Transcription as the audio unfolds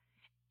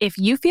If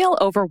you feel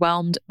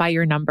overwhelmed by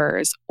your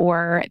numbers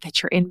or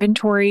that your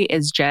inventory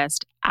is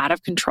just out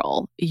of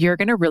control, you're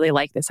going to really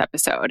like this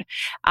episode.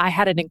 I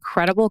had an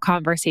incredible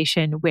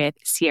conversation with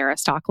Ciara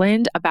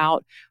Stokeland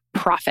about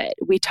profit.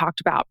 We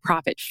talked about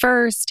profit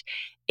first,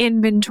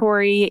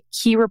 inventory,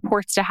 key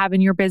reports to have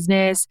in your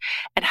business,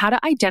 and how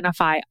to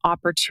identify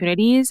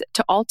opportunities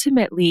to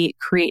ultimately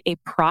create a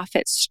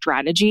profit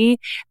strategy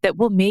that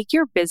will make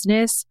your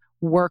business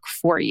work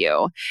for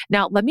you.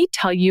 Now, let me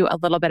tell you a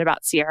little bit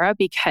about Ciara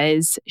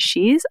because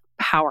she's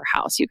a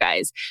powerhouse, you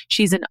guys.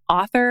 She's an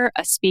author,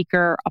 a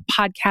speaker, a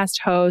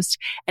podcast host,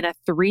 and a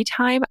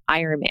 3-time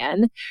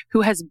Ironman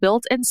who has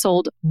built and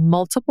sold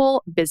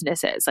multiple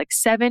businesses, like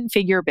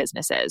 7-figure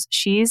businesses.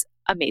 She's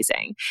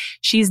amazing.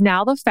 She's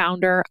now the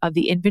founder of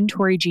the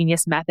Inventory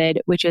Genius Method,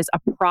 which is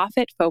a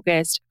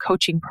profit-focused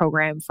coaching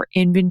program for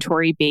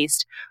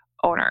inventory-based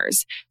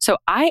owners. So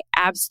I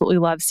absolutely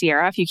love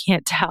Ciara. If you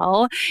can't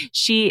tell,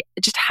 she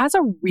just has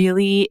a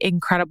really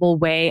incredible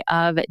way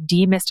of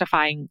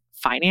demystifying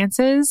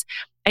finances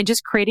and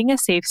just creating a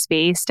safe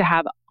space to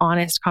have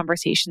honest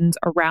conversations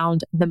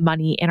around the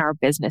money in our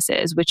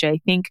businesses, which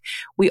I think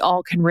we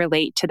all can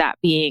relate to that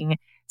being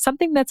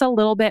something that's a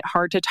little bit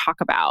hard to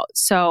talk about.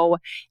 So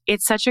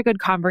it's such a good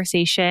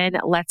conversation.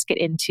 Let's get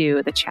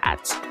into the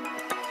chat.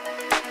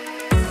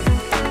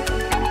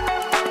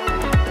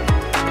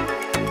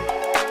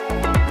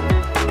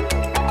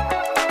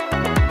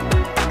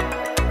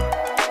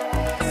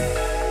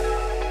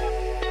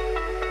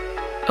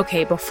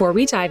 Okay, before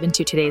we dive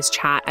into today's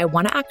chat, I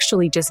want to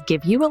actually just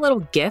give you a little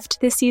gift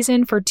this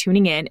season for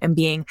tuning in and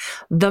being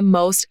the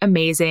most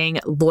amazing,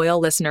 loyal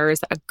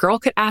listeners that a girl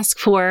could ask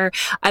for.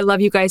 I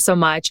love you guys so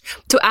much.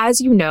 So as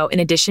you know,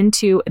 in addition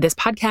to this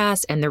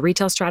podcast and the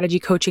retail strategy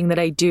coaching that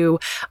I do,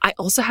 I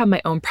also have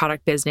my own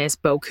product business,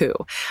 Boku.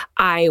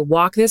 I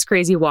walk this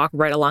crazy walk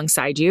right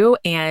alongside you,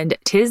 and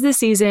 'tis the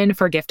season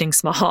for gifting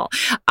small.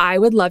 I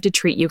would love to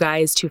treat you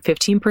guys to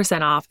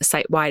 15% off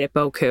site-wide at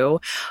Boku.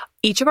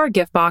 Each of our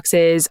gift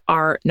boxes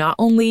are not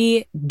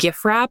only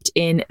gift wrapped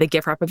in the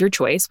gift wrap of your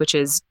choice, which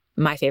is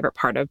my favorite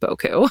part of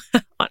Boku,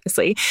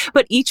 honestly,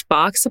 but each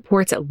box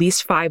supports at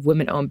least 5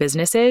 women-owned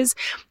businesses.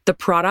 The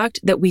product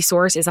that we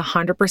source is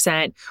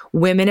 100%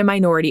 women and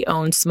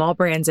minority-owned small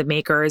brands and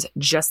makers,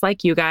 just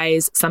like you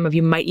guys. Some of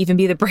you might even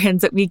be the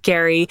brands that we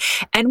carry.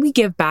 And we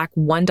give back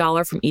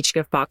 $1 from each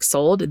gift box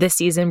sold. This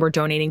season, we're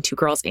donating to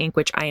Girls Inc.,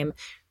 which I am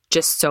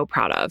just so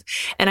proud of.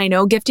 And I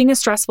know gifting is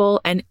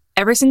stressful, and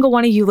every single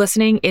one of you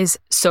listening is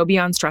so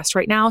beyond stressed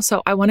right now.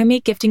 So I want to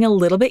make gifting a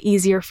little bit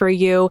easier for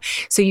you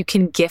so you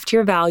can gift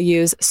your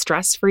values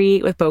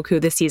stress-free with Boku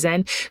this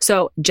season.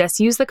 So just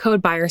use the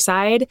code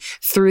BUYERSIDE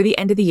through the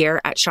end of the year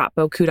at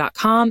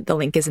shopboku.com. The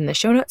link is in the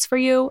show notes for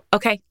you.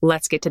 Okay,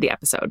 let's get to the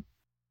episode.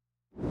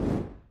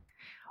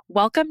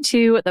 Welcome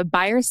to the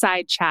Buyer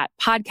Side Chat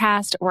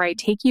podcast, where I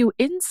take you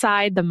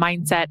inside the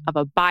mindset of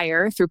a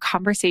buyer through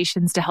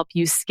conversations to help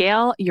you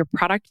scale your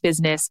product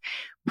business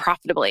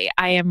profitably.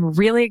 I am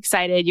really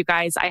excited, you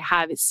guys. I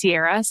have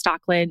Ciara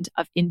Stokeland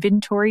of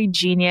Inventory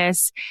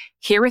Genius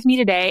here with me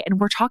today, and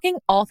we're talking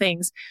all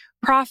things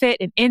profit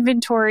and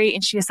inventory,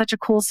 and she has such a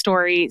cool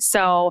story.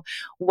 So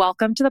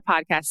welcome to the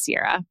podcast,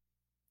 Ciara.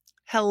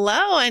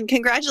 Hello, and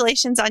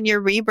congratulations on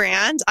your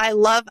rebrand. I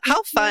love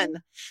how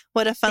fun.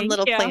 What a fun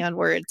little play on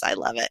words. I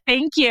love it.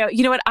 Thank you.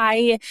 You know what?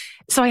 I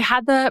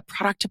had the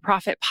Product to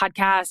Profit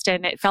podcast,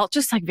 and it felt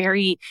just like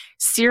very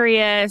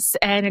serious,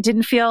 and it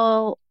didn't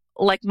feel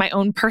like my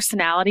own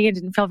personality. It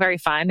didn't feel very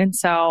fun. And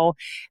so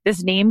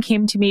this name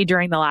came to me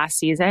during the last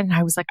season, and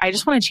I was like, I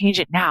just want to change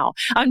it now.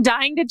 I'm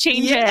dying to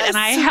change it. And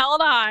I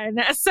held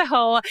on.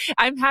 So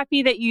I'm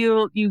happy that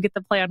you get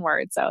the play on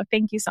words. So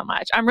thank you so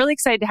much. I'm really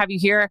excited to have you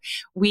here.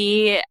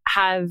 We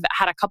have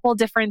had a couple of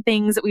different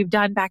things that we've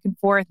done back and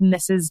forth, and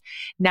this is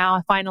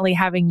now finally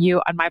having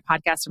you on my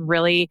podcast. I'm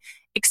really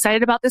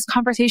excited about this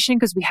conversation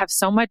because we have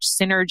so much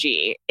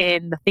synergy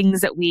in the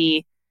things that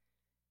we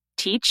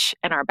teach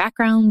and our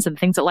backgrounds and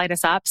things that light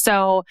us up.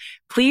 So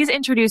please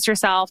introduce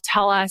yourself.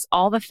 Tell us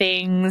all the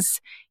things,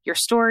 your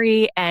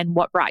story, and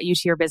what brought you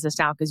to your business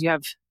now, because you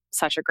have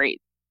such a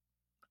great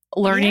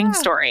learning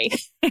story.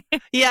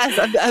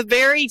 Yes, a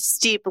very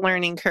steep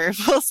learning curve.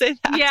 We'll say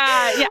that.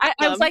 Yeah.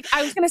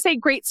 I was going to say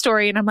great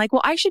story. And I'm like,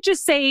 well, I should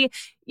just say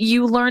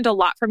you learned a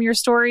lot from your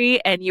story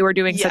and you are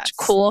doing such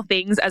cool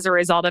things as a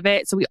result of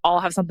it. So we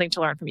all have something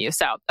to learn from you.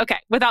 So, okay,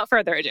 without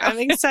further ado. I'm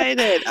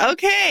excited.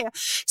 Okay.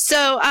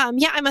 So, I'm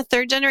a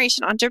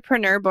 3rd-generation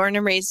entrepreneur born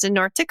and raised in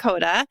North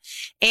Dakota.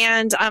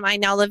 And I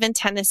now live in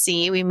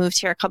Tennessee. We moved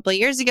here a couple of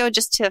years ago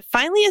just to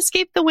finally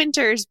escape the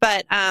winters.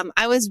 But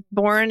I was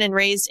born and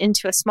raised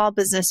into a small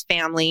business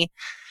family,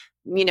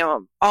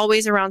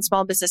 always around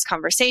small business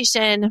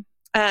conversation.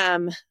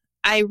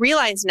 I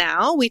realize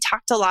now we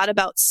talked a lot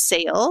about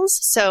sales.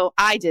 So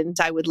I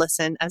would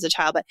listen as a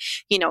child, but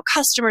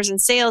customers and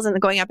sales and the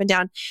going up and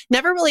down,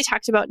 never really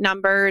talked about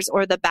numbers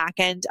or the back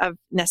end of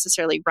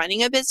necessarily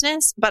running a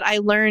business, but I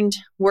learned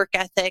work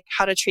ethic,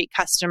 how to treat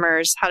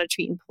customers, how to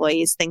treat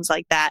employees, things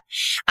like that.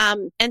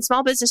 And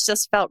small business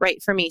just felt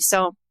right for me.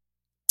 So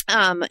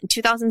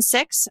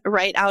 2006,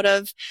 right out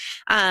of,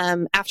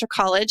 after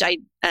college, I,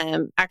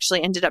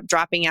 actually ended up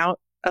dropping out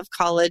of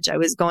college. I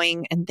was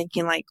going and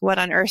thinking like, what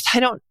on earth? I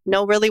don't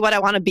know really what I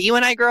want to be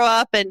when I grow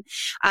up. And,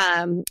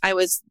 I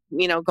was,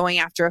 going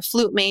after a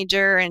flute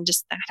major and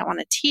just, I don't want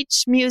to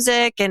teach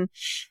music. And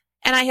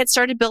I had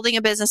started building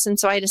a business. And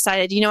so I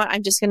decided, you know what,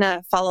 I'm just going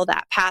to follow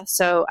that path.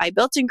 So I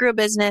built and grew a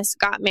business,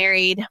 got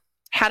married,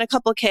 had a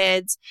couple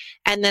kids.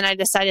 And then I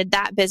decided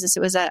that business,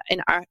 it was an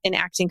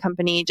acting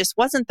company, just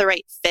wasn't the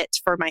right fit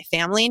for my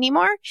family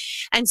anymore.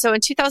 And so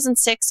in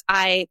 2006,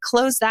 I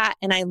closed that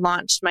and I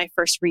launched my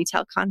first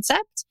retail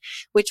concept,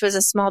 which was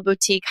a small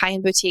boutique,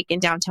 high-end boutique in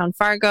downtown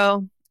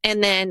Fargo.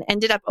 And then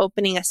ended up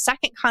opening a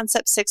second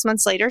concept 6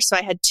 months later. So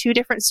I had 2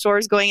 different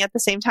stores going at the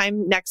same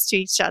time next to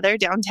each other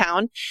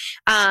downtown.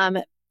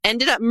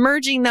 Ended up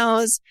merging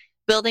those,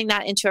 building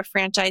that into a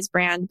franchise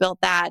brand, built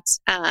that.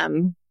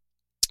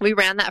 We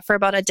ran that for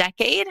about a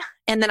decade.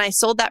 And then I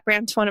sold that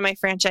brand to one of my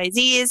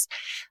franchisees,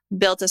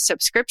 built a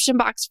subscription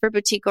box for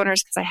boutique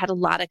owners because I had a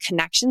lot of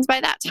connections by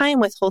that time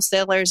with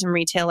wholesalers and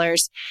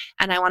retailers.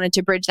 And I wanted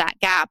to bridge that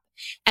gap.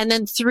 And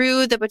then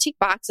through the boutique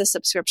box, a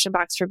subscription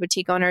box for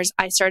boutique owners,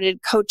 I started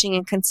coaching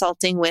and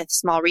consulting with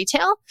small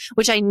retail,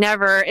 which I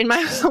never in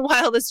my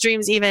wildest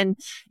dreams even,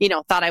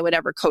 thought I would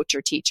ever coach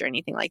or teach or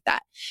anything like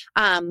that.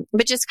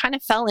 But just kind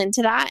of fell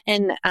into that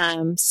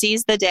and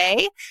seized the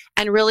day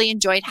and really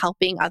enjoyed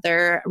helping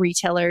other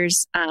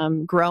retailers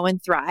grow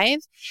and thrive,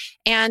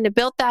 and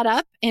built that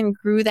up and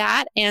grew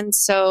that. And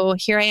so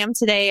here I am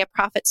today, a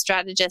profit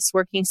strategist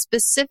working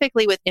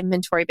specifically with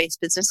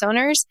inventory-based business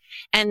owners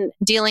and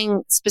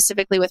dealing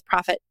specifically with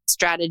profit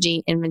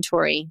strategy,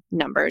 inventory,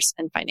 numbers,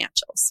 and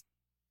financials.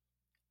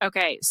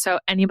 Okay. So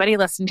anybody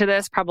listening to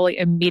this probably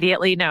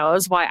immediately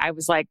knows why I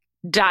was like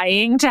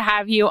dying to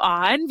have you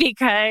on,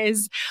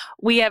 because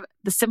we have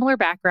the similar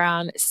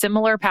background,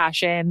 similar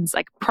passions.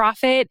 Like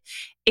profit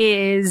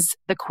is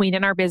the queen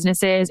in our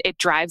businesses. It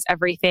drives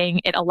everything.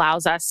 It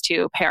allows us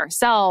to pay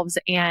ourselves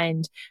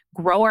and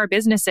grow our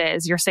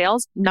businesses. Your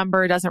sales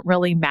number doesn't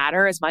really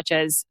matter as much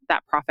as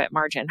that profit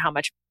margin, how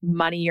much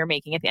money you're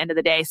making at the end of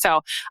the day. So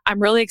I'm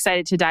really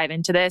excited to dive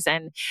into this.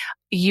 And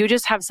you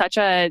just have such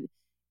a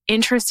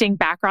interesting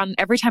background.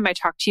 Every time I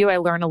talk to you, I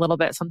learn a little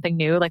bit something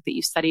new, like that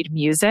you studied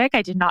music.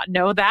 I did not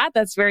know that.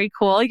 That's very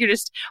cool. You're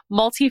just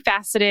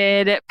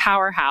multifaceted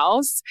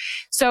powerhouse.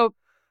 So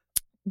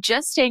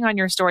just staying on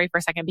your story for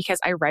a second, because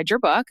I read your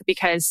book,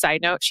 because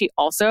side note, she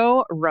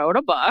also wrote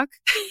a book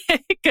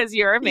because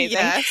you're amazing.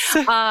 Yes.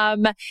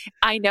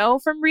 I know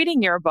from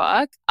reading your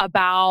book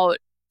about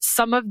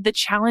some of the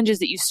challenges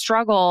that you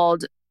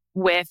struggled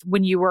with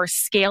when you were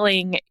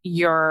scaling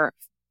your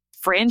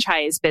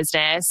franchise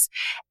business.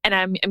 And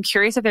I'm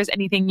curious if there's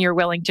anything you're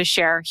willing to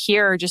share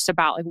here just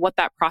about like what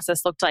that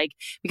process looked like,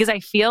 because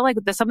I feel like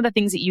some of the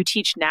things that you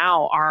teach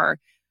now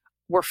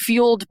were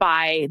fueled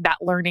by that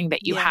learning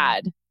that you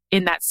had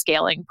in that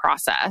scaling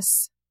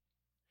process.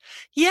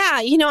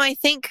 Yeah. I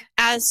think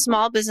as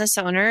small business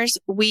owners,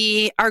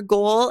 our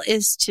goal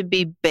is to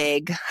be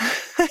big,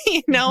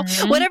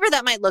 whatever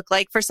that might look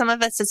like. For some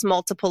of us, it's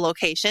multiple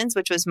locations,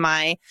 which was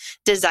my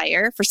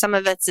desire. For some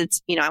of us,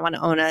 it's, I want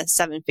to own a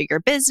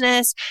 7-figure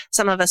business.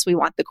 Some of us, we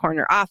want the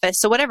corner office.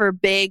 So whatever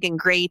big and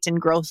great and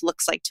growth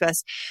looks like to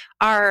us,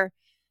 our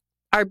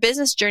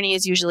business journey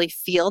is usually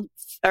fueled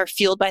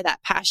by that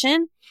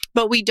passion,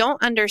 but we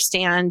don't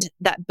understand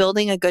that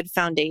building a good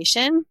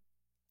foundation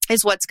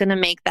is what's going to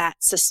make that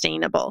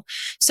sustainable.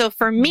 So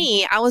for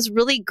me, I was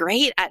really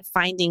great at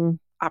finding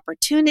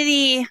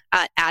opportunity,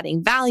 at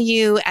adding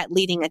value, at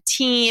leading a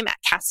team, at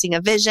casting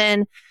a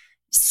vision,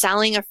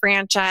 selling a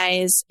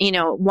franchise,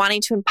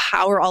 wanting to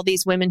empower all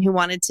these women who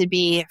wanted to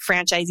be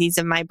franchisees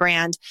of my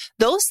brand.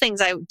 Those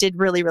things I did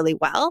really, really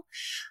well,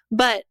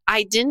 but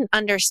I didn't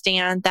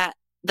understand that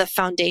the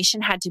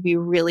foundation had to be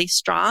really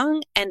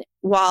strong. And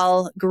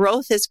while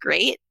growth is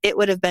great, it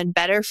would have been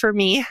better for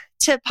me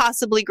to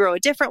possibly grow a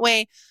different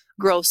way,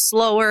 grow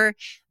slower,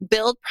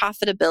 build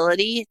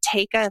profitability,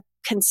 take a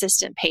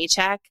consistent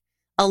paycheck,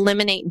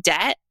 eliminate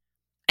debt,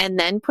 and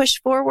then push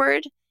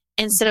forward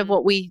instead of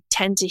what we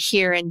tend to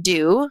hear and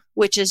do,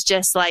 which is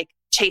just like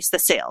chase the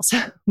sales,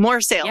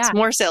 more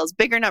sales,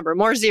 bigger number,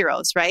 more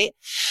zeros, right?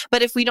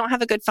 But if we don't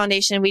have a good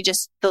foundation,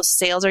 those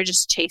sales are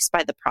just chased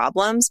by the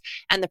problems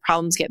and the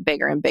problems get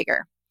bigger and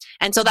bigger.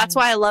 And so that's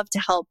why I love to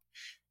help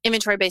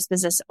inventory-based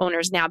business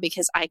owners now,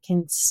 because I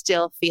can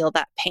still feel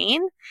that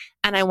pain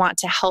and I want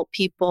to help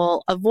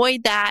people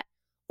avoid that.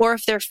 Or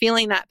if they're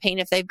feeling that pain,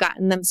 if they've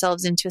gotten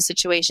themselves into a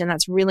situation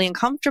that's really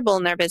uncomfortable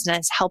in their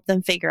business, help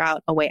them figure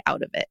out a way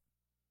out of it.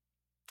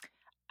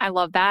 I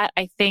love that.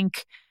 I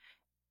think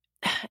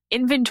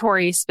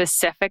inventory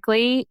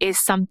specifically is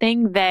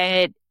something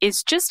that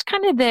is just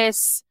kind of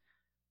this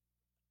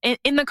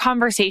in the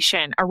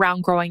conversation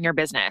around growing your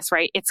business,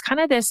 right? It's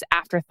kind of this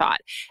afterthought.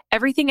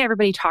 Everything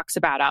everybody talks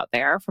about out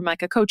there from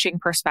like a coaching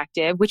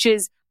perspective, which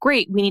is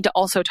great. We need to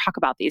also talk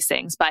about these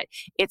things, but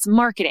it's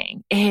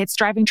marketing, it's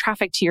driving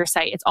traffic to your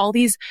site. It's all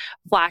these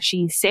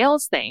flashy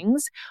sales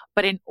things.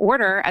 But in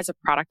order as a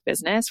product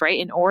business, right?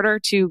 In order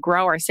to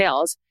grow our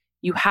sales,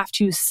 you have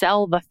to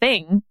sell the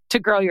thing to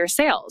grow your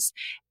sales.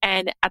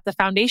 And at the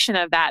foundation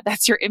of that,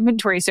 that's your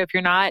inventory. So if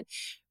you're not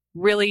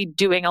really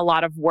doing a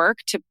lot of work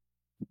to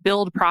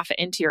build profit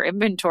into your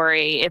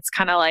inventory, it's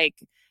kind of like,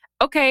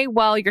 okay,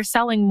 well, you're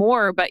selling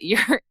more, but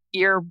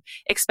your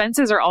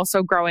expenses are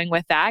also growing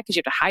with that because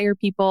you have to hire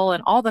people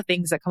and all the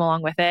things that come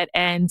along with it.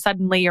 And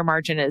suddenly your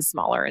margin is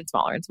smaller and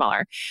smaller and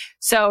smaller.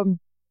 So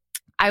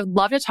I would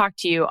love to talk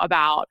to you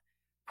about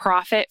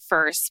profit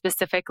first,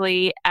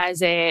 specifically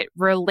as it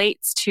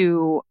relates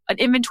to an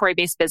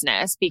inventory-based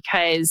business,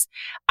 because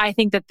I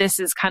think that this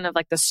is kind of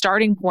like the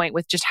starting point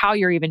with just how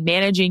you're even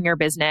managing your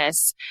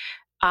business,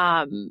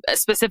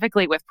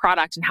 specifically with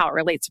product and how it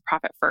relates to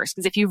profit first.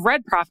 Because if you've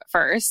read Profit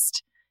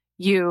First,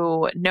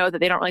 you know that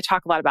they don't really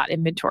talk a lot about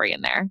inventory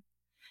in there.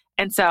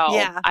 And so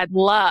I'd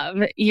love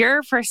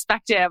your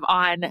perspective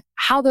on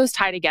how those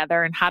tie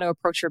together and how to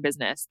approach your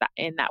business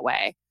in that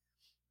way.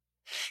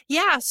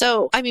 Yeah.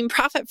 So, I mean,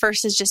 Profit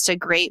First is just a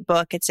great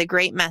book. It's a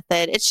great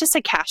method. It's just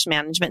a cash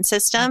management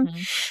system.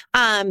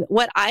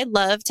 What I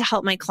love to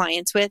help my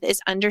clients with is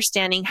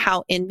understanding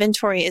how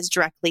inventory is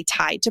directly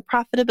tied to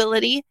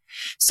profitability.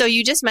 So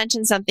you just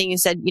mentioned something. You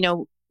said,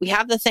 we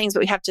have the things,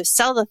 but we have to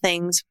sell the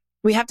things.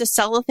 We have to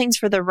sell the things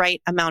for the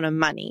right amount of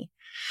money.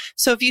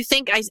 So if you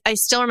think, I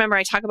still remember,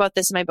 I talk about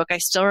this in my book. I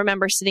still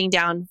remember sitting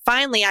down.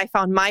 Finally, I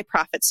found my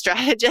profit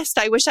strategist.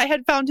 I wish I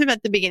had found him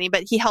at the beginning,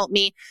 but he helped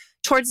me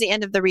towards the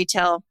end of the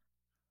retail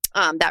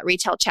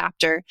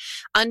chapter,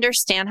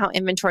 understand how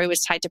inventory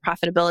was tied to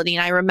profitability.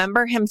 And I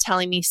remember him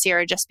telling me,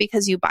 Ciara, just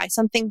because you buy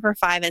something for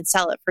 $5 and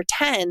sell it for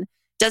 $10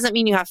 doesn't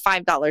mean you have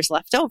 $5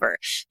 left over.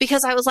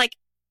 Because I was like,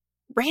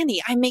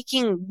 Randy, I'm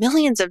making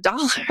millions of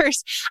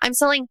dollars. I'm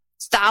selling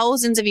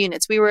thousands of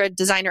units. We were a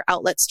designer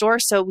outlet store,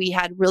 so we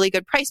had really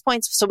good price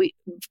points. So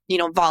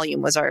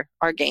volume was our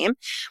game.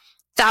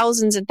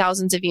 Thousands and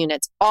thousands of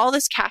units, all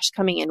this cash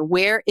coming in.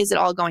 Where is it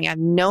all going? I have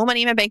no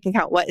money in my bank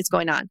account. What is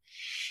going on?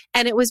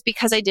 And it was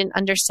because I didn't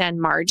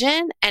understand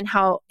margin and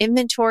how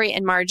inventory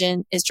and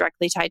margin is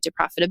directly tied to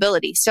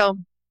profitability. So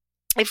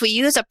if we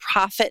use a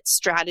profit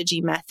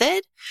strategy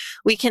method,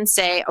 we can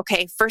say,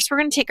 okay, first we're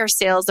going to take our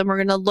sales and we're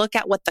going to look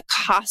at what the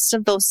cost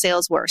of those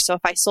sales were. So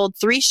if I sold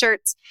 3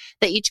 shirts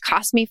that each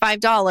cost me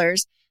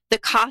 $5, the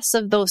cost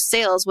of those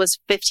sales was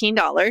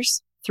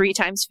 $15. 3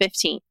 times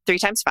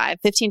 5,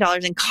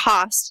 $15 in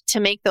cost to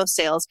make those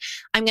sales.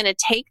 I'm going to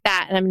take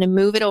that and I'm going to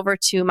move it over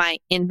to my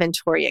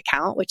inventory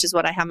account, which is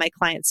what I have my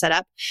clients set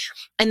up.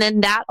 And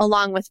then that,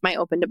 along with my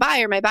open to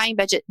buy or my buying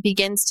budget,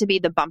 begins to be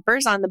the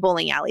bumpers on the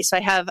bowling alley. So I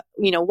have,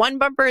 one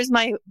bumper is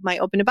my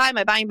open to buy,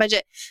 my buying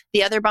budget.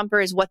 The other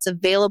bumper is what's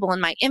available in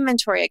my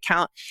inventory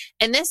account.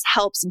 And this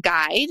helps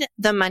guide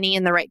the money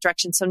in the right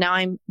direction. So now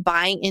I'm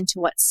buying into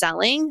what's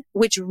selling,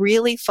 which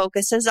really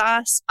focuses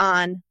us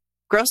on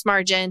gross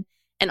margin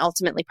and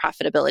ultimately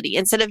profitability,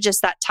 instead of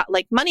just that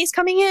like money's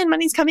coming in.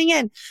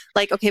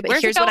 Like, okay,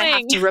 but here's what I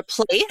have to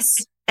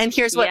replace. And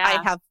here's what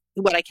I have,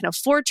 what I can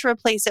afford to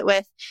replace it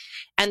with.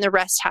 And the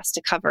rest has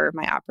to cover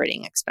my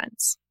operating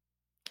expense.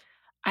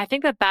 I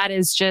think that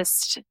is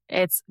just,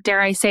 it's,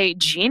 dare I say,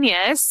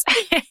 genius.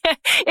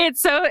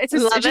 It's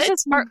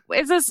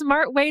a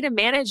smart way to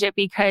manage it,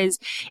 because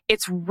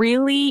it's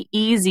really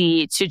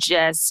easy to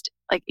just,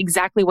 like,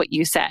 exactly what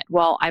you said.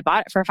 Well, I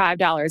bought it for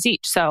 $5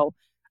 each. So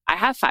I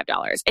have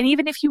 $5. And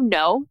even if you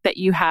know that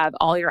you have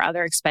all your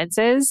other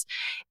expenses,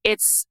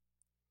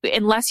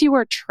 unless you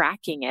are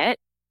tracking it,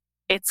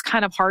 it's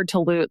kind of hard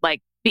to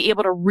be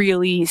able to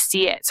really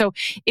see it. So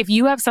if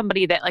you have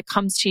somebody that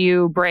comes to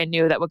you brand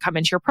new that would come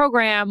into your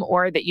program,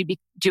 or that you'd be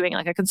doing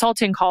a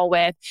consulting call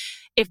with,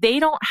 if they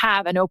don't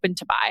have an open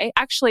to buy,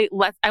 actually,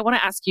 I want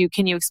to ask you,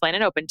 can you explain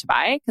an open to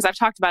buy? Because I've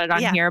talked about it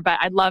on here, but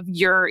I'd love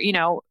your,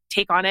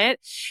 take on it.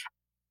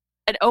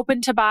 An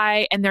open to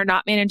buy and they're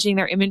not managing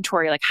their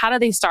inventory. How do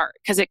they start?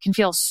 Because it can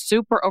feel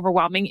super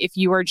overwhelming if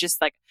you are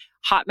just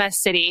hot mess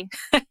city.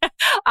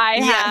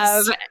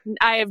 I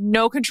have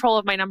no control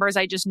of my numbers.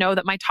 I just know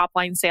that my top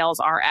line sales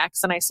are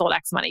X and I sold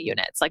X amount of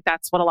units.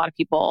 That's what a lot of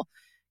people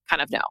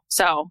kind of know.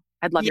 So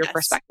I'd love your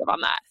perspective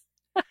on that.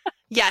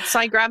 So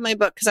I grabbed my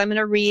book because I'm going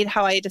to read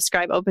how I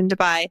describe open to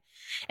buy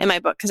in my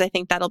book, because I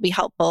think that'll be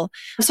helpful.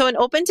 So an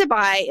open to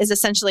buy is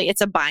essentially,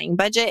 it's a buying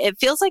budget. It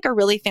feels like a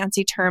really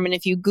fancy term. And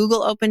if you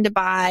Google open to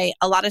buy,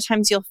 a lot of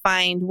times you'll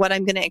find what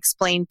I'm going to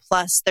explain.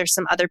 Plus there's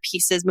some other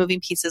pieces,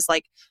 moving pieces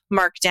like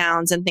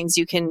markdowns and things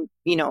you can,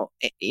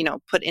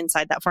 put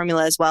inside that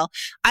formula as well.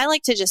 I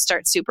like to just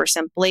start super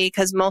simply,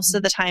 because most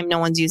of the time no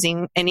one's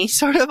using any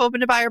sort of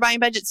open to buy or buying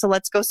budget. So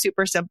let's go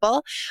super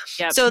simple.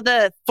 Yep. So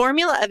the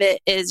formula of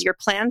it is your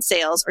planned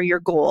sales, or your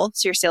goal.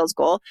 So your sales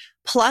goal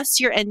plus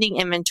your ending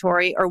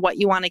inventory, or what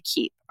you want to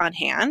keep on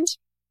hand,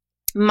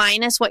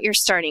 minus what you're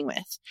starting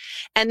with.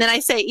 And then I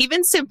say,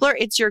 even simpler,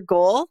 it's your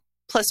goal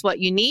plus what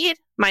you need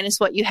minus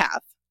what you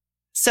have.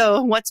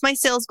 So what's my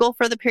sales goal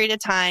for the period of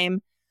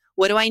time?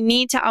 What do I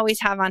need to always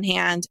have on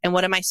hand? And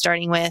what am I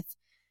starting with?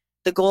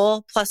 the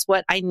goal plus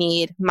what I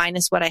need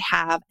minus what I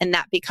have. And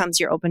that becomes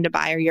your open to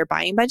buy or your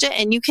buying budget.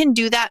 And you can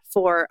do that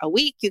for a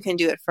week. You can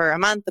do it for a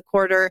month, a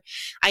quarter.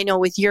 I know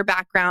with your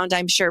background,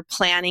 I'm sure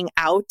planning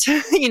out,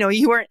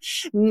 you weren't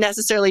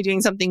necessarily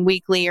doing something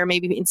weekly, or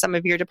maybe in some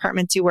of your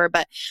departments you were,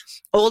 but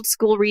old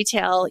school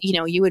retail,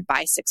 you would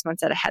buy 6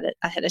 months ahead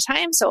of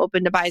time. So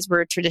open to buys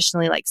were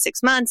traditionally like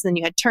 6 months, and then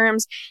you had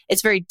terms.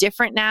 It's very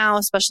different now,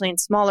 especially in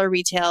smaller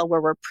retail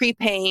where we're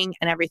prepaying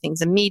and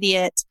everything's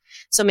immediate.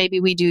 So maybe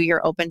we do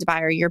your open to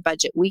buy or your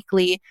budget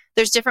weekly.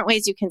 There's different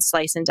ways you can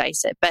slice and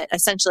dice it, but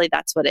essentially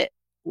that's what it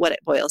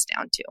boils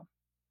down to.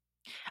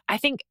 I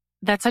think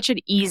that's such an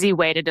easy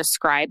way to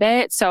describe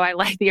it. So I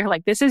like that you're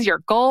like, this is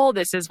your goal.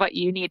 This is what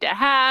you need to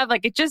have.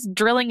 Like, it's just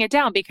drilling it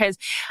down because,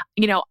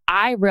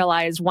 I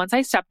realized once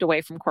I stepped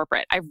away from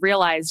corporate, I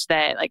realized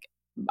that like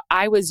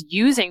I was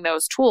using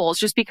those tools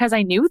just because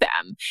I knew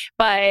them,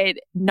 but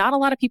not a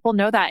lot of people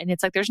know that. And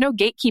it's like, there's no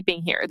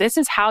gatekeeping here. This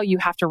is how you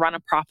have to run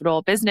a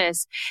profitable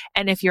business.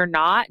 And if you're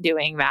not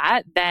doing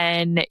that,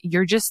 then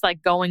you're just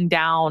like going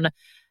down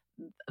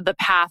the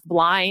path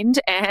blind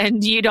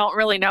and you don't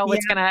really know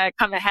what's going to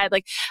come ahead.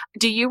 Like,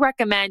 do you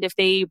recommend if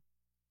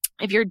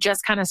you're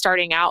just kind of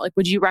starting out, like,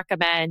 would you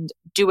recommend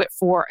do it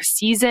for a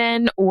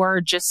season or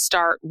just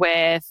start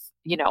with,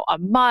 a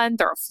month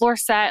or a floor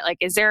set? Like,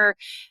 is there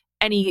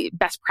any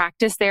best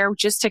practice there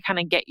just to kind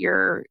of get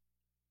your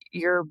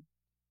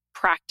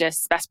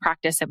best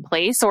practice in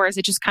place? Or is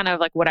it just kind of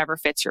like whatever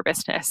fits your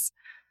business?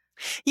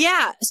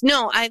 Yeah,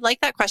 no, I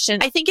like that question.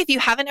 I think if you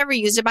haven't ever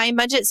used a buying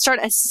budget, start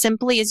as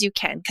simply as you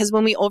can. Because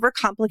when we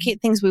overcomplicate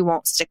things, we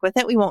won't stick with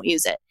it. We won't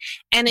use it.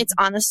 And it's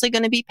honestly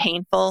going to be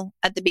painful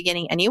at the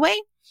beginning anyway.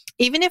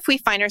 Even if we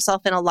find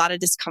ourselves in a lot of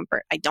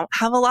discomfort, I don't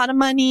have a lot of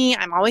money.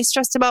 I'm always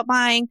stressed about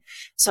buying.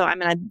 So I'm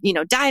going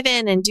to, dive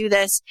in and do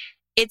this.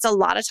 It's a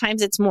lot of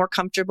times it's more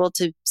comfortable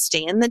to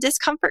stay in the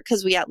discomfort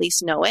because we at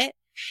least know it.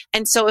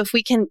 And so if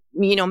we can,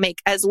 make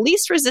as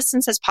least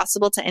resistance as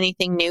possible to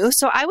anything new.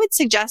 So I would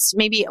suggest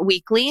maybe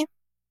weekly.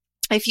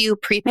 If you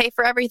prepay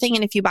for everything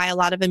and if you buy a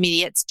lot of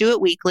immediates, do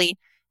it weekly.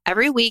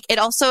 Every week. It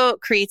also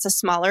creates a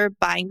smaller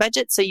buying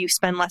budget so you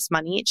spend less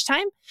money each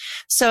time.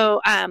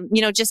 So,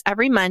 just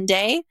every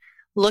Monday,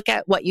 look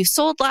at what you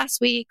sold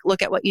last week,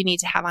 look at what you need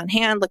to have on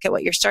hand, look at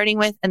what you're starting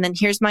with, and then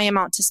here's my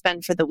amount to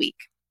spend for the week.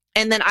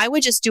 And then I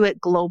would just do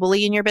it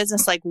globally in your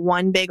business, like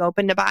one big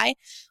open to buy.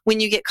 When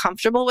you get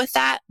comfortable with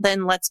that,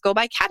 then let's go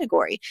by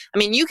category. I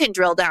mean, you can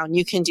drill down.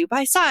 You can do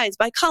by size,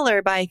 by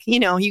color, by, you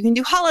can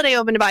do holiday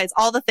open to buys,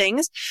 all the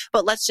things.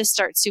 But let's just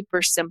start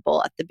super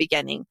simple at the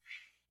beginning.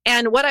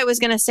 And what I was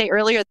going to say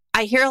earlier,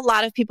 I hear a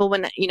lot of people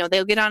when,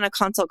 they'll get on a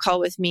consult call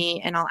with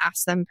me and I'll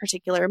ask them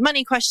particular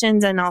money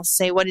questions and I'll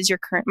say, what is your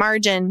current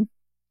margin?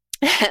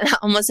 And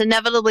almost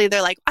inevitably,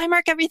 they're like, I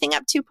mark everything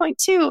up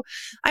 2.2.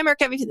 I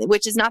mark everything,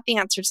 which is not the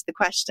answer to the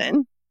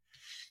question.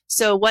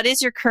 So what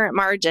is your current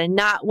margin?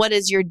 Not what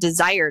is your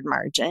desired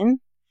margin?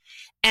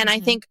 And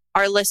I think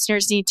our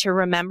listeners need to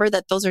remember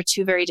that those are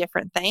two very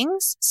different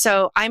things.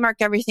 So I mark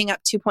everything up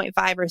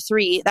 2.5 or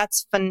 3.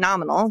 That's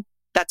phenomenal.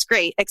 That's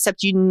great,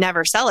 except you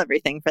never sell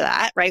everything for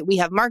that, right? We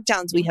have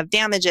markdowns, we have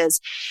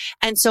damages.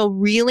 And so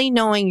really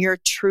knowing your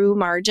true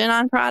margin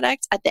on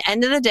product at the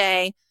end of the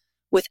day,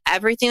 with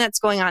everything that's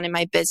going on in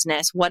my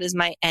business, what is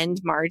my end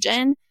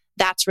margin?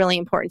 That's really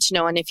important to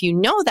know. And if you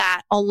know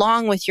that,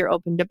 along with your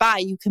open to buy,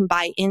 you can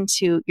buy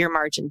into your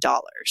margin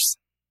dollars.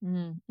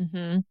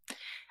 Mm-hmm.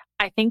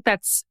 I think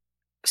that's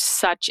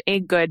such a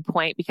good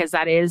point because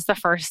that is the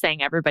first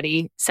thing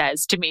everybody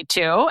says to me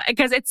too.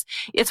 Because it's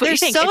what they're you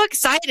think. So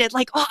excited,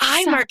 like, oh,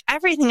 I mark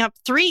everything up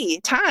 3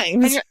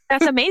 times.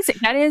 That's amazing.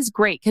 That is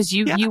great because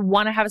you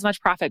want to have as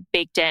much profit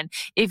baked in.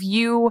 If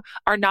you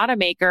are not a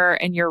maker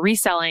and you're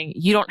reselling,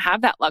 you don't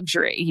have that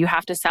luxury. You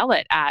have to sell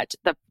it at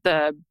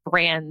the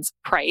brand's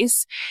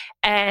price.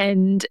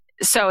 And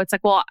so it's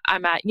like, well,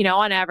 I'm at,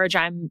 on average,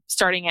 I'm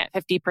starting at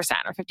 50%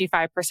 or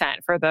 55%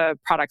 for the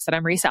products that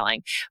I'm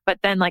reselling. But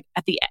then like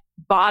at the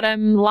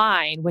bottom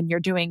line, when you're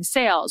doing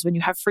sales, when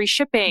you have free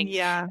shipping,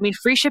 I mean,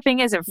 free shipping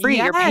isn't free.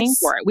 You're paying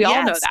for it. We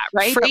all know that,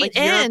 right? Free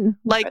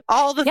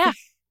all the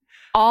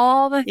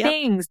all the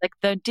things, like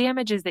the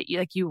damages that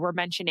you were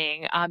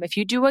mentioning. If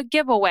you do a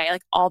giveaway,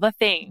 like all the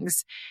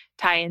things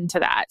tie into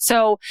that.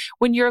 So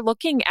when you're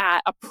looking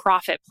at a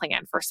profit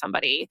plan for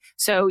somebody,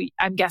 so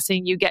I'm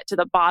guessing you get to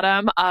the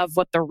bottom of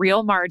what the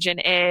real margin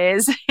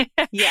is.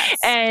 Yes.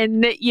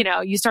 And,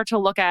 you start to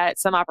look at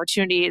some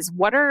opportunities.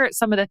 What are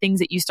some of the things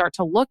that you start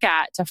to look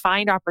at to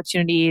find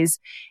opportunities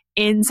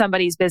in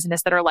somebody's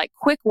business that are like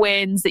quick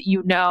wins that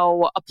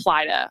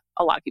apply to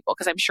a lot of people?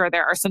 Because I'm sure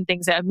there are some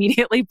things that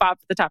immediately pop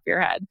at the top of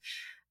your head.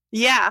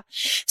 Yeah.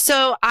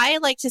 So I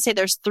like to say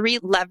there's 3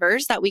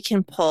 levers that we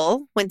can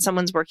pull when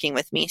someone's working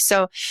with me.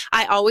 So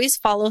I always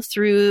follow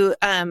through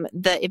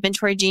the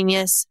Inventory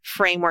Genius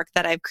framework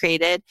that I've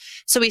created.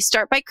 So we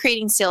start by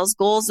creating sales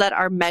goals that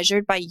are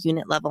measured by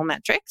unit level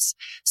metrics.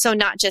 So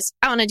not just,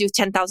 I want to do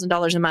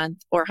 $10,000 a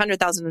month or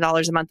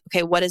 $100,000 a month.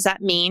 Okay, what does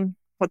that mean?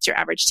 What's your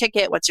average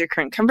ticket? What's your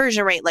current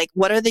conversion rate? Like,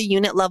 what are the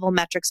unit level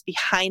metrics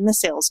behind the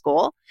sales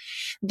goal?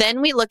 Then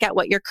we look at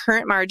what your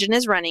current margin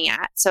is running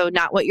at. So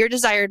not what your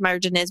desired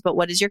margin is, but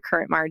what is your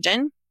current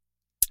margin?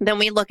 Then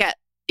we look at,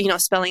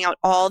 spelling out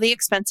all the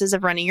expenses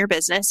of running your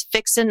business,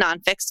 fixed and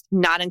non-fixed,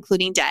 not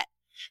including debt.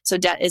 So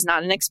debt is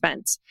not an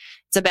expense.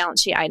 It's a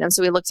balance sheet item.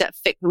 So we look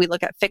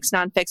at fixed,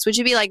 non-fixed, which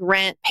would be like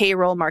rent,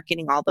 payroll,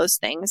 marketing, all those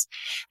things.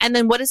 And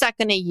then what is that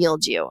going to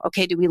yield you?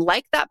 Okay, do we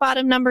like that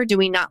bottom number? Do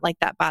we not like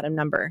that bottom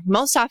number?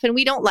 Most often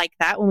we don't like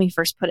that when we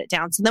first put it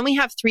down. So then we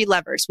have 3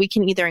 levers. We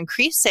can either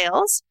increase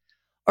sales,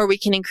 or we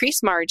can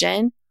increase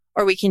margin,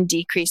 or we can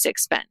decrease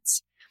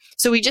expense.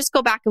 So we just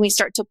go back and we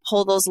start to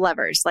pull those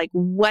levers. Like,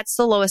 what's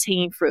the lowest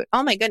hanging fruit?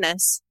 Oh my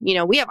goodness.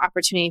 We have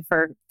opportunity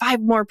for 5%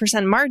 more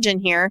margin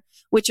here,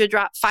 which would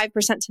drop 5%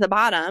 to the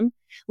bottom.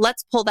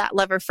 Let's pull that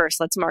lever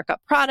first. Let's mark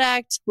up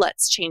product.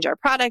 Let's change our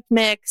product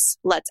mix.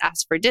 Let's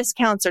ask for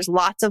discounts. There's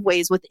lots of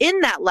ways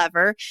within that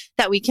lever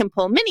that we can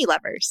pull mini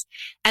levers.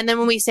 And then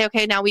when we say,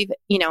 okay, now we've,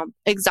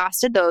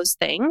 exhausted those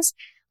things,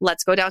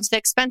 let's go down to the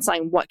expense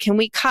line. What can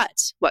we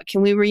cut? What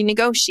can we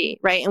renegotiate,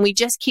 right? And we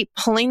just keep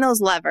pulling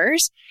those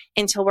levers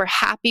until we're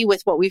happy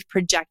with what we've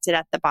projected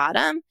at the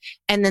bottom.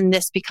 And then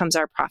this becomes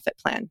our profit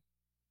plan.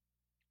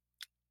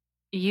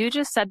 You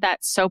just said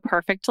that so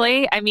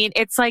perfectly. I mean,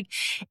 it's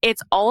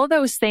all of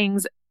those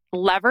things.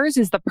 Levers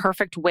is the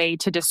perfect way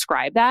to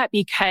describe that,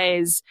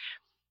 because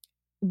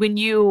when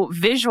you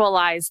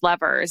visualize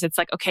levers, it's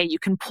like, okay, you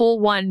can pull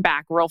one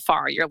back real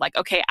far. You're like,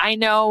 okay, I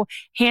know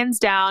hands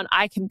down,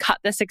 I can cut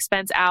this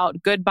expense out.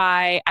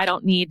 Goodbye. I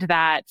don't need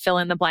that fill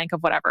in the blank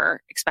of whatever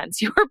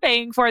expense you were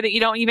paying for that you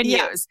don't even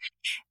use.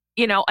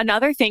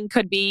 Another thing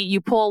could be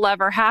you pull a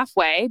lever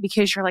halfway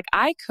because you're like,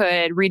 I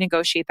could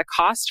renegotiate the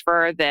cost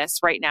for this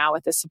right now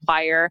with the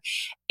supplier.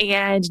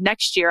 And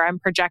next year I'm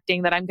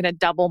projecting that I'm going to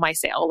double my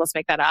sale. Let's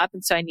make that up.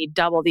 And so I need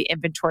double the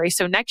inventory.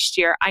 So next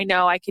year I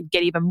know I could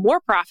get even more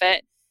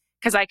profit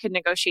because I could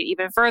negotiate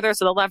even further.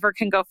 So the lever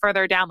can go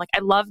further down. Like,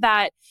 I love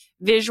that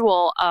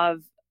visual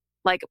of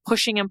like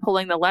pushing and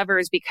pulling the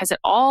levers, because it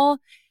all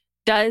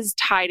does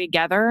tie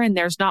together and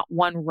there's not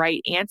one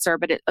right answer,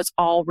 but it's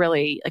all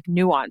really like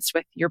nuanced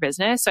with your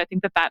business. So I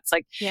think that that's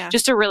like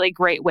just a really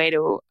great way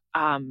to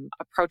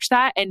approach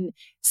that and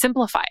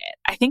simplify it.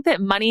 I think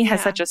that money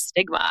has such a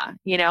stigma,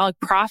 like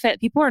profit.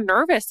 People are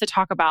nervous to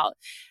talk about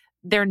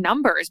their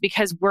numbers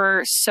because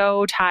we're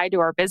so tied to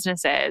our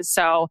businesses.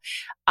 So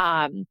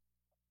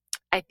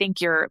I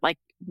think you're like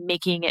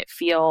making it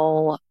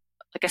feel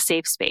like a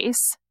safe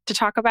space to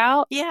talk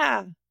about.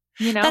 Yeah.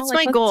 That's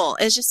my goal,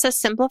 is just to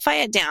simplify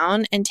it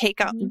down and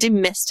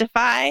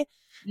demystify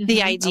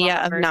the idea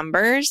of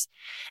numbers,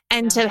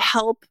 and to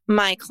help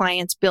my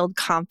clients build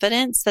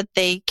confidence that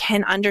they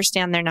can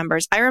understand their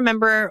numbers. I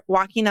remember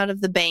walking out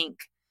of the bank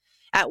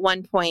at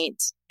one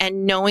point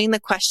and knowing the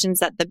questions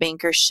that the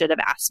banker should have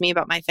asked me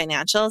about my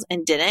financials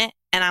and didn't.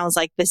 And I was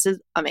like, this is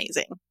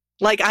amazing.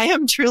 Like, I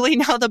am truly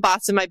now the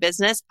boss of my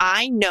business.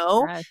 I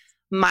know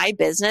my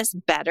business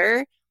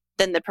better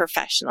than the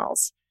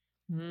professionals.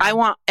 I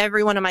want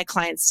every one of my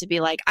clients to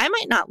be like, I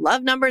might not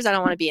love numbers. I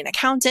don't want to be an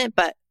accountant,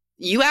 but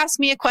you ask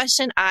me a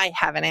question, I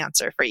have an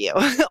answer for you,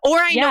 or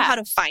I know how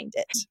to find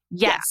it.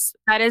 Yes,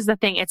 that is the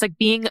thing. It's like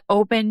being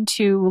open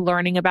to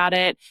learning about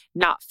it,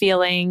 not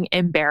feeling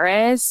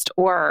embarrassed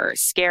or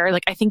scared.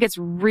 Like, I think it's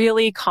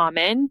really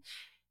common.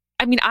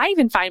 I mean, I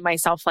even find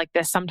myself like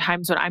this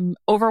sometimes when I'm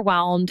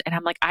overwhelmed and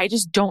I'm like, I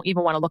just don't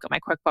even want to look at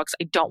my QuickBooks.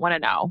 I don't want to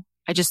know.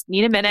 I just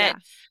need a minute.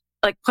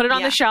 Like, put it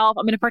on the shelf.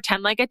 I'm going to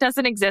pretend like it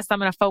doesn't exist. I'm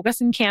going to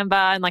focus in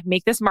Canva and like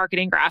make this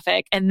marketing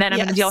graphic, and then I'm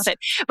going to deal with it.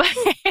 But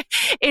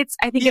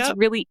I think it's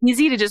really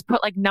easy to just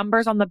put like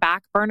numbers on the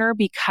back burner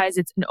because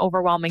it's an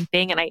overwhelming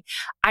thing. And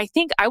I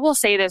think I will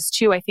say this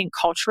too. I think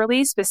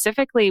culturally,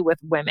 specifically with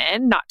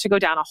women, not to go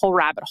down a whole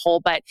rabbit hole,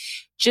 but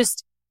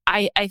just,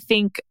 I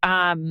think,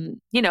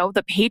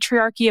 the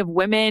patriarchy of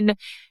women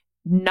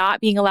not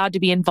being allowed to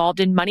be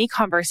involved in money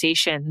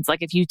conversations.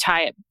 Like, if you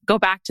go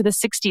back to the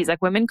 60s, like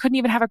women couldn't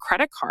even have a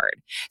credit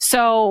card.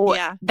 So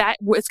that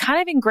was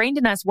kind of ingrained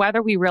in us,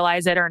 whether we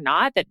realize it or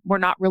not, that we're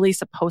not really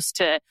supposed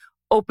to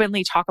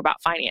openly talk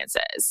about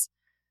finances.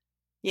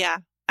 Yeah,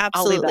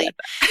 absolutely.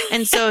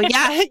 And so,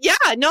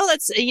 no,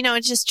 that's,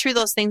 it's just true.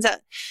 Those things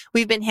that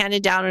we've been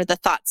handed down are the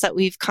thoughts that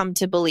we've come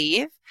to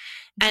believe.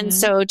 And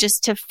so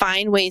just to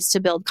find ways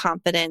to build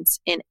confidence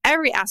in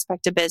every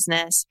aspect of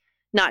business,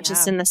 not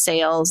just in the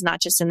sales, not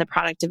just in the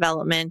product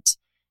development,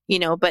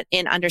 but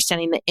in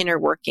understanding the inner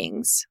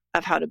workings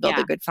of how to build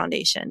a good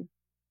foundation.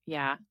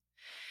 Yeah.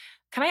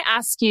 Can I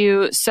ask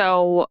you,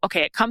 so,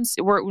 okay,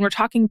 we're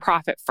talking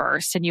profit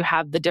first, and you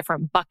have the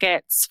different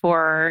buckets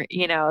for,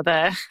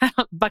 the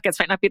buckets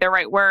might not be the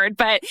right word,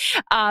 but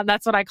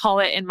that's what I call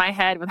it in my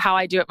head with how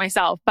I do it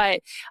myself.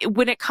 But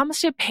when it comes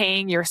to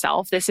paying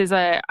yourself, this is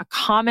a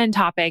common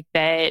topic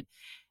that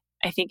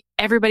I think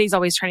everybody's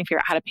always trying to figure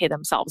out how to pay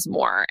themselves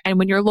more. And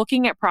when you're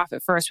looking at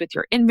profit first with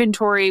your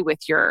inventory,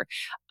 with your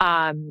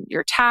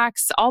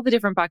tax, all the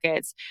different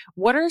buckets,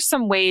 what are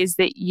some ways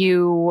that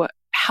you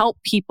help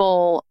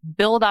people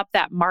build up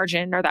that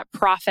margin or that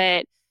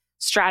profit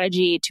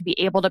strategy to be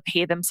able to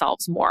pay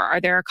themselves more?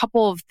 Are there a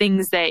couple of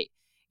things that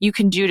you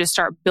can do to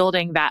start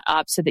building that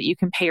up so that you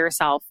can pay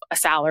yourself a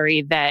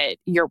salary that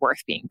you're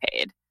worth being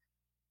paid?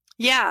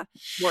 Yeah.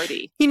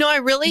 Worthy. I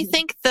really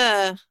think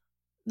the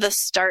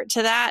start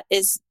to that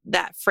is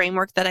that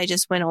framework that I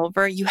just went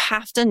over. You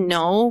have to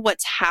know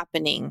what's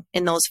happening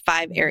in those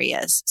 5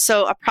 areas.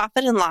 So a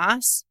profit and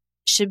loss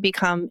should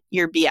become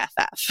your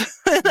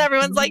BFF.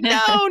 Everyone's like,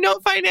 no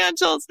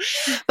financials.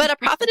 But a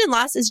profit and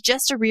loss is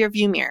just a rear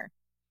view mirror.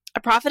 A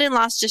profit and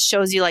loss just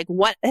shows you like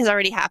what has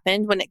already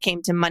happened when it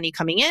came to money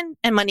coming in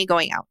and money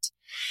going out.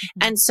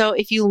 Mm-hmm. And so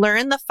if you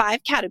learn the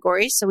 5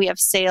 categories, so we have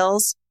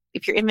sales,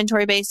 if you're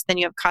inventory based, then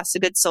you have cost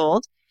of goods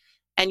sold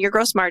and your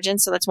gross margin.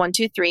 So that's 1,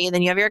 2, 3. And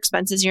then you have your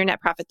expenses, your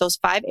net profit, those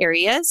 5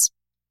 areas.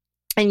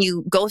 And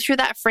you go through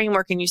that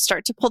framework and you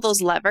start to pull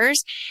those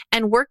levers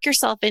and work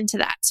yourself into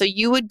that. So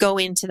you would go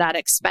into that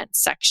expense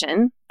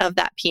section of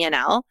that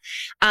P&L.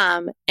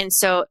 And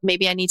so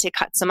maybe I need to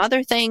cut some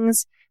other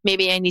things.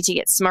 Maybe I need to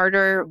get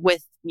smarter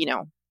with,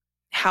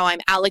 how I'm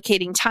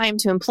allocating time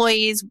to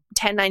employees,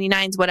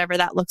 1099s, whatever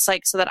that looks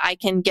like, so that I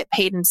can get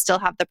paid and still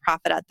have the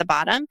profit at the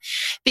bottom.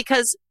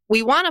 Because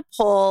we want to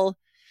pull,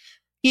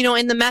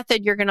 in the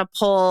method, you're going to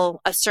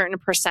pull a certain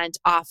percent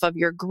off of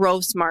your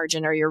gross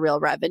margin or your real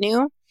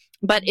revenue.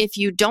 But if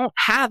you don't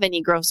have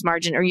any gross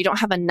margin or you don't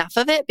have enough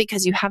of it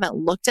because you haven't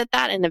looked at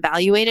that and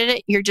evaluated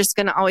it, you're just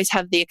going to always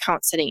have the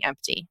account sitting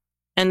empty.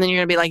 And then you're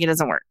going to be like, it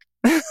doesn't work.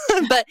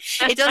 But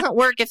it doesn't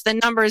work if the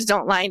numbers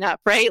don't line up,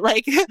 right?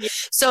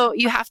 So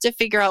you have to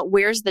figure out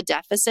where's the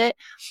deficit.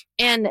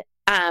 And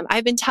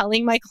I've been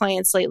telling my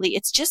clients lately,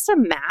 it's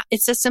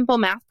a simple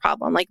math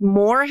problem. Like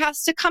more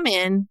has to come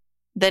in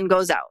than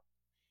goes out.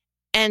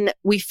 And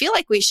we feel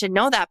like we should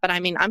know that. But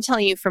I'm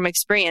telling you from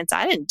experience,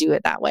 I didn't do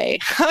it that way.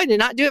 I did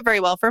not do it very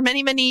well for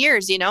many, many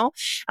years, And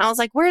I was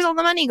like, where's all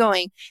the money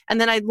going? And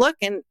then I'd look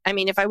and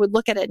if I would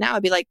look at it now,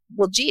 I'd be like,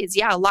 well, geez,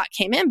 yeah, a lot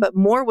came in, but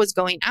more was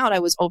going out. I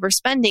was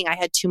overspending. I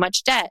had too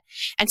much debt.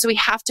 And so we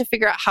have to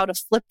figure out how to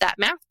flip that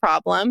math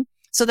problem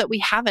so that we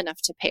have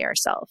enough to pay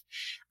ourselves.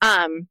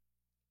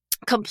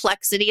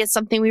 Complexity is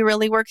something we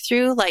really work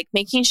through, like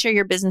making sure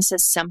your business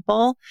is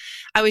simple.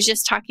 I was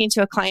just talking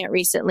to a client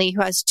recently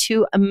who has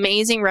 2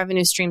 amazing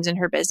revenue streams in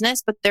her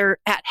business, but they're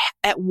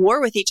at war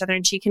with each other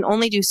and she can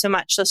only do so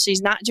much. So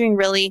she's not doing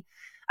really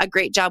a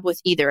great job with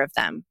either of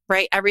them,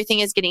 right? Everything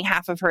is getting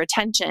half of her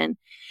attention.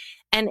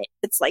 And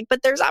it's like,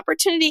 but there's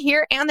opportunity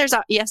here and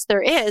yes,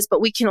 there is,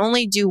 but we can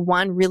only do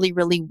one really,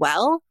 really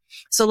well.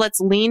 So let's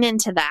lean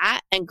into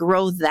that and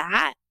grow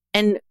that.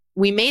 And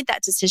we made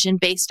that decision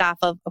based off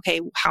of, okay,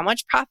 how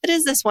much profit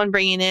is this one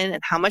bringing in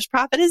and how much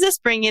profit is this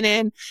bringing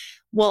in?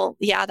 Well,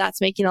 yeah,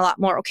 that's making a lot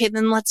more. Okay,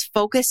 then let's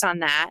focus on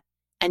that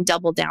and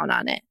double down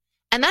on it.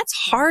 And that's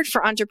hard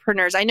for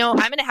entrepreneurs. I know I'm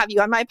going to have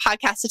you on my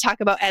podcast to talk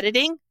about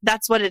editing.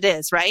 That's what it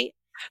is, right?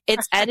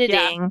 It's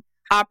editing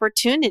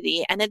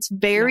opportunity and it's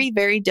very,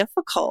 very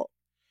difficult.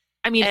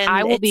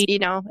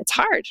 It's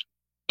hard.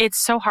 It's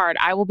so hard.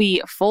 I will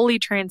be fully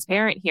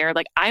transparent here.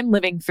 Like I'm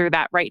living through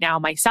that right now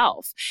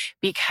myself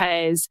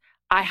because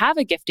I have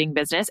a gifting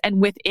business and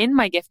within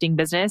my gifting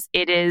business,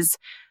 it is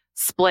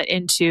split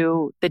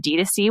into the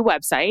D2C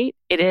website.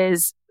 It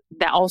is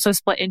that also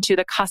split into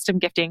the custom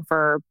gifting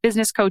for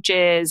business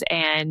coaches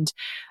and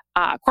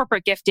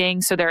corporate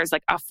gifting. So there's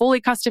like a fully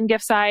custom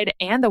gift side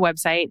and the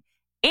website.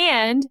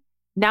 And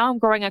now I'm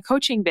growing a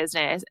coaching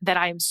business that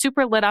I'm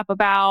super lit up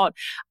about.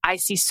 I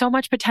see so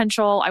much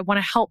potential. I want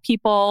to help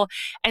people.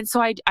 And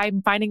so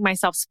I'm finding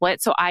myself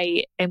split. So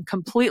I am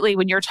completely,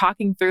 when you're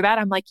talking through that,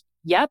 I'm like,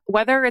 yep,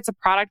 whether it's a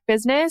product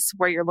business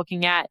where you're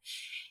looking at,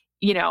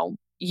 your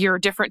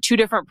 2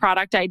 different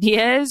product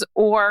ideas,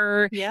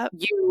 or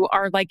you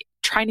are like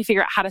trying to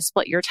figure out how to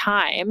split your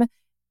time.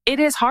 It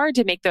is hard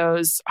to make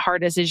those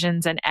hard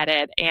decisions and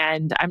edit.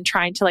 And I'm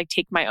trying to like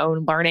take my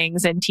own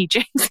learnings and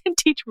teachings and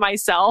teach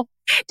myself,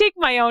 take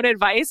my own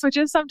advice, which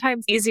is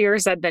sometimes easier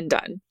said than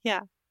done.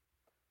 Yeah.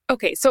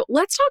 Okay, so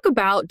let's talk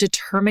about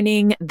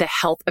determining the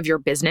health of your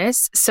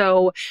business.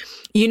 So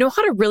you know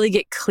how to really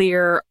get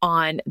clear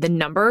on the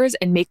numbers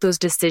and make those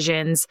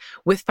decisions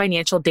with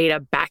financial data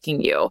backing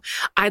you.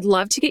 I'd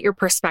love to get your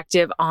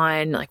perspective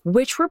on like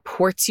which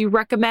reports you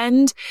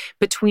recommend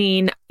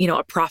between,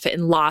 a profit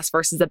and loss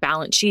versus a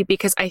balance sheet,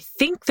 because I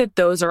think that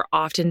those are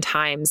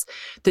oftentimes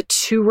the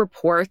 2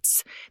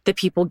 reports that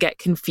people get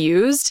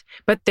confused,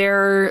 but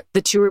they're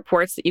the 2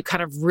 reports that you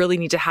kind of really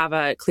need to have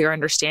a clear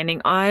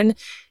understanding on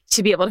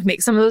to be able to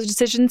make some of those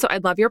decisions. So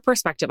I'd love your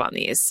perspective on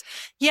these.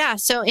 Yeah.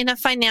 So in a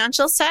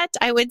financial set,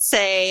 I would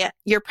say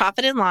your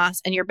profit and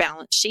loss and your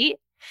balance sheet.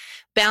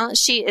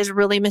 Balance sheet is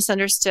really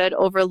misunderstood,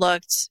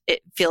 overlooked.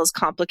 It feels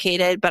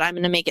complicated, but I'm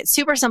going to make it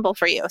super simple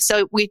for you.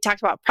 So we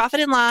talked about profit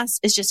and loss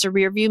is just a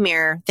rear view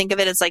mirror. Think of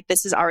it as like,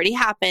 this has already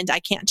happened.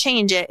 I can't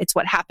change it. It's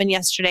what happened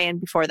yesterday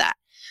and before that.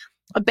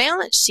 A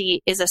balance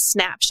sheet is a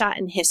snapshot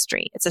in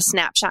history. It's a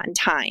snapshot in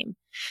time.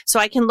 So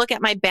I can look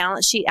at my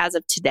balance sheet as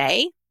of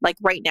today. Like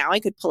right now, I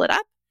could pull it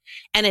up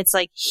and it's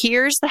like,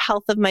 here's the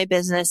health of my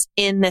business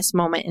in this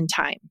moment in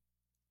time.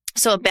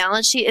 So a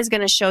balance sheet is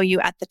going to show you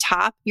at the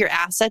top your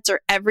assets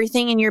or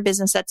everything in your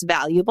business that's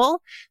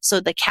valuable. So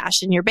the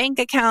cash in your bank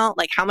account,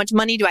 like how much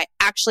money do I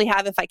actually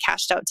have if I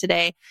cashed out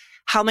today?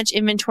 How much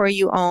inventory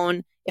you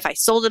own? If I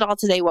sold it all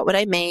today, what would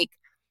I make?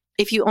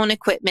 If you own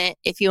equipment,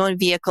 if you own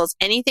vehicles,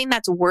 anything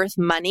that's worth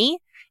money,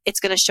 it's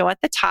going to show at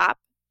the top.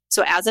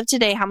 So as of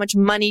today, how much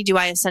money do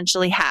I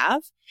essentially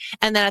have?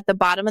 And then at the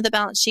bottom of the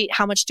balance sheet,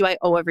 how much do I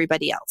owe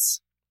everybody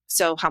else?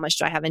 So how much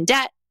do I have in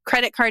debt?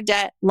 Credit card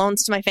debt,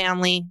 loans to my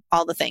family,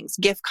 all the things,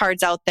 gift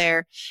cards out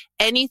there,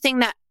 anything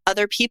that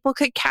other people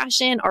could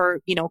cash in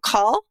or,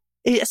 call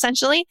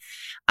essentially,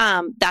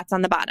 that's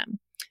on the bottom.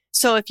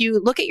 So if you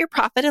look at your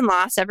profit and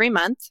loss every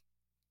month,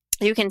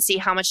 you can see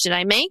how much did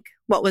I make?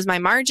 What was my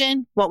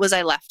margin? What was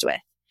I left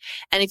with?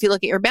 And if you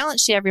look at your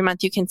balance sheet every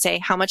month, you can say,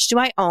 how much do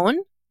I own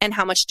and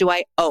how much do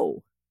I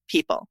owe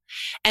people?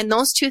 And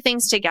those two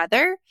things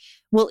together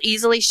will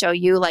easily show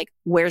you like,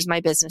 where's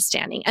my business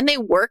standing? And they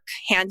work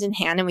hand in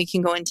hand. And we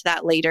can go into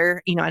that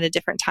later, at a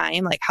different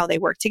time, like how they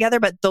work together.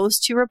 But those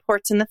two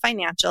reports in the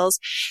financials.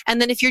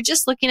 And then if you're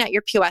just looking at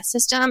your POS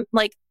system,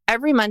 like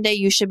every Monday,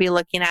 you should be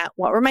looking at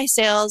what were my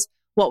sales?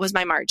 What was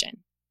my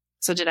margin?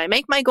 So did I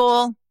make my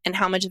goal? And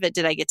how much of it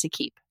did I get to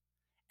keep?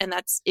 And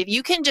that's, if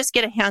you can just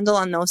get a handle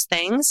on those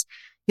things,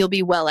 you'll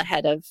be well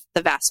ahead of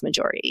the vast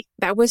majority.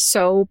 That was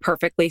so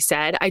perfectly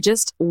said. I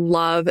just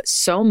love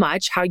so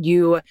much how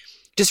you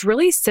just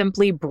really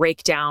simply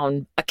break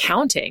down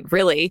accounting,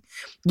 really.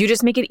 You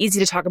just make it easy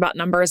to talk about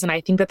numbers. And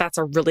I think that that's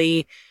a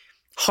really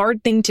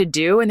hard thing to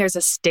do. And there's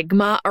a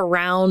stigma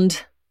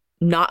around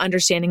not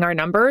understanding our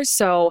numbers.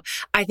 So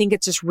I think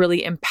it's just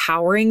really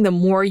empowering. The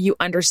more you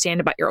understand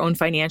about your own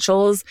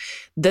financials,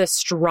 the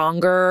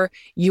stronger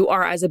you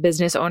are as a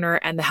business owner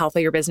and the health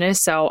of your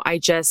business. So I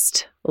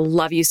just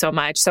love you so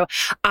much. So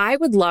I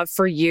would love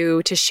for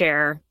you to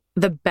share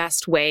the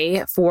best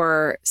way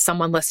for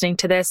someone listening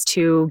to this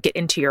to get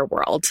into your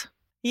world.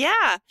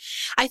 Yeah.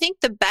 I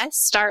think the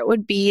best start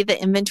would be the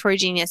Inventory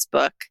Genius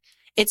book.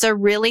 It's a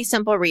really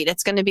simple read.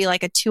 It's going to be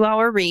like a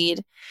 2-hour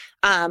read.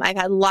 I've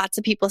had lots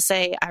of people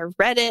say, I've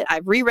read it,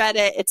 I've reread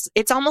it.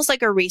 It's almost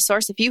like a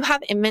resource. If you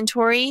have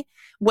inventory,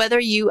 whether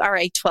you are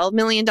a $12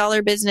 million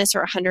business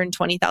or a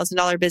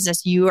 $120,000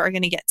 business, you are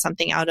going to get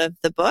something out of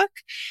the book.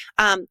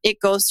 It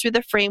goes through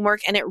the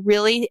framework and it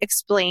really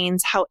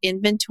explains how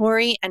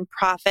inventory and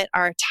profit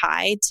are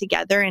tied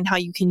together and how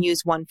you can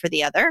use one for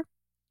the other.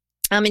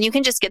 And you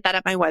can just get that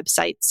at my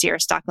website,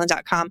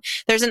 ciarastokeland.com.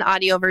 There's an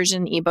audio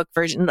version, ebook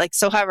version,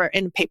 however,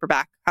 in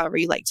paperback, however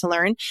you like to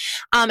learn.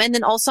 And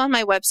then also on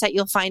my website,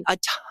 you'll find a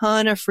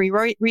ton of free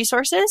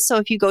resources. So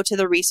if you go to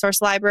the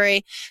resource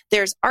library,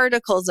 there's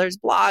articles, there's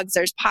blogs,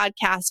 there's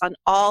podcasts on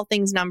all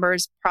things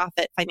numbers,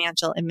 profit,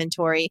 financial,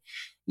 inventory.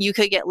 You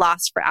could get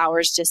lost for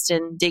hours just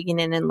in digging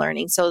in and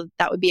learning. So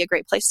that would be a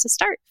great place to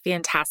start.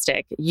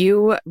 Fantastic.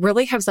 You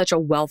really have such a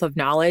wealth of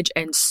knowledge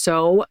and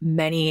so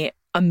many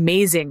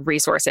amazing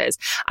resources.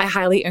 I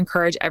highly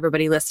encourage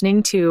everybody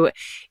listening to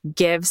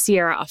give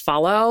Ciara a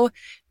follow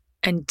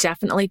and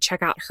definitely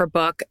check out her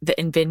book, The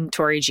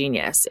Inventory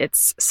Genius.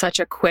 It's such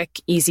a quick,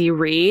 easy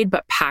read,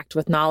 but packed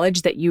with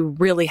knowledge that you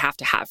really have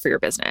to have for your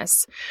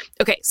business.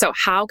 Okay, so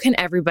how can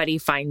everybody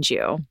find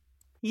you?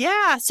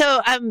 Yeah.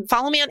 So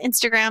follow me on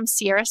Instagram,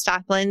 Ciara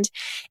Stokeland,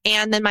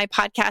 and then my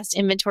podcast,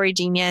 Inventory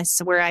Genius,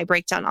 where I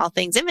break down all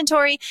things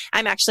inventory.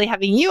 I'm actually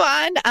having you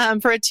on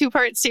for a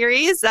 2-part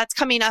series. That's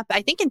coming up.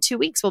 I think in 2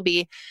 weeks, we'll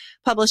be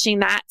publishing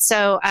that.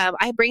 So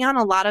I bring on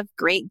a lot of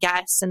great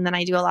guests, and then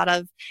I do a lot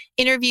of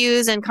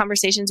interviews and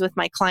conversations with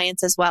my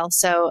clients as well.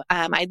 So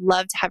I'd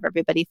love to have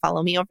everybody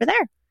follow me over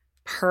there.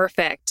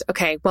 Perfect.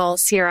 Okay. Well,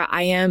 Ciara,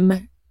 I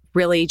am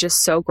really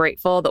just so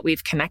grateful that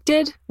we've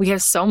connected. We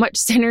have so much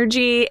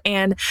synergy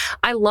and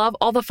I love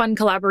all the fun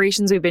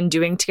collaborations we've been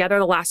doing together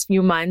the last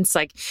few months.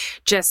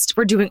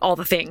 We're doing all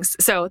the things.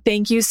 So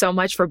thank you so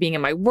much for being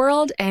in my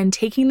world and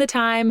taking the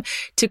time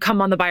to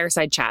come on the Buyer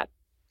Side Chat.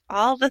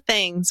 All the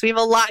things. We have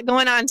a lot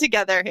going on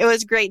together. It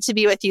was great to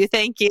be with you.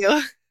 Thank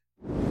you.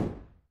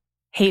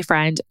 Hey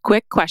friend,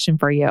 quick question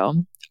for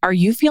you. Are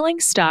you feeling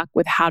stuck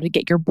with how to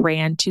get your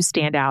brand to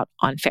stand out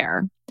on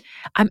Fair?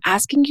 I'm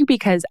asking you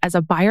because as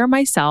a buyer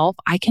myself,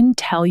 I can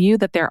tell you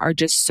that there are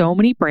just so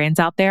many brands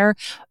out there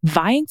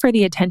vying for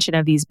the attention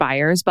of these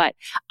buyers, but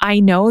I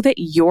know that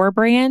your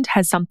brand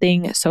has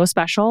something so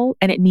special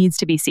and it needs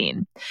to be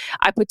seen.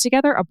 I put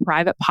together a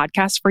private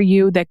podcast for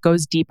you that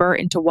goes deeper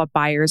into what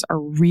buyers are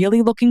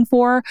really looking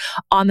for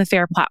on the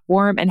Fair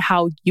platform and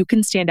how you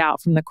can stand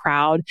out from the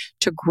crowd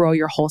to grow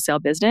your wholesale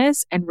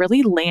business and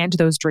really land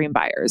those dream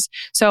buyers.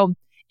 So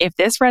if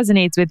this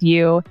resonates with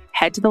you,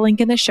 head to the link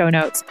in the show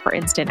notes for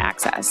instant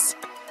access.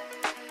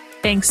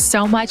 Thanks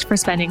so much for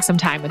spending some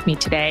time with me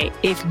today.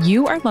 If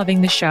you are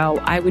loving the show,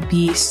 I would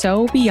be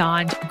so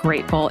beyond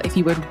grateful if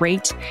you would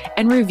rate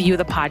and review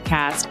the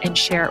podcast and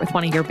share it with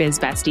one of your biz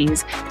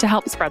besties to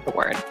help spread the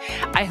word.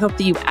 I hope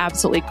that you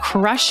absolutely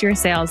crush your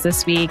sales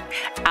this week.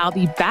 I'll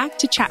be back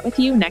to chat with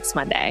you next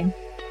Monday.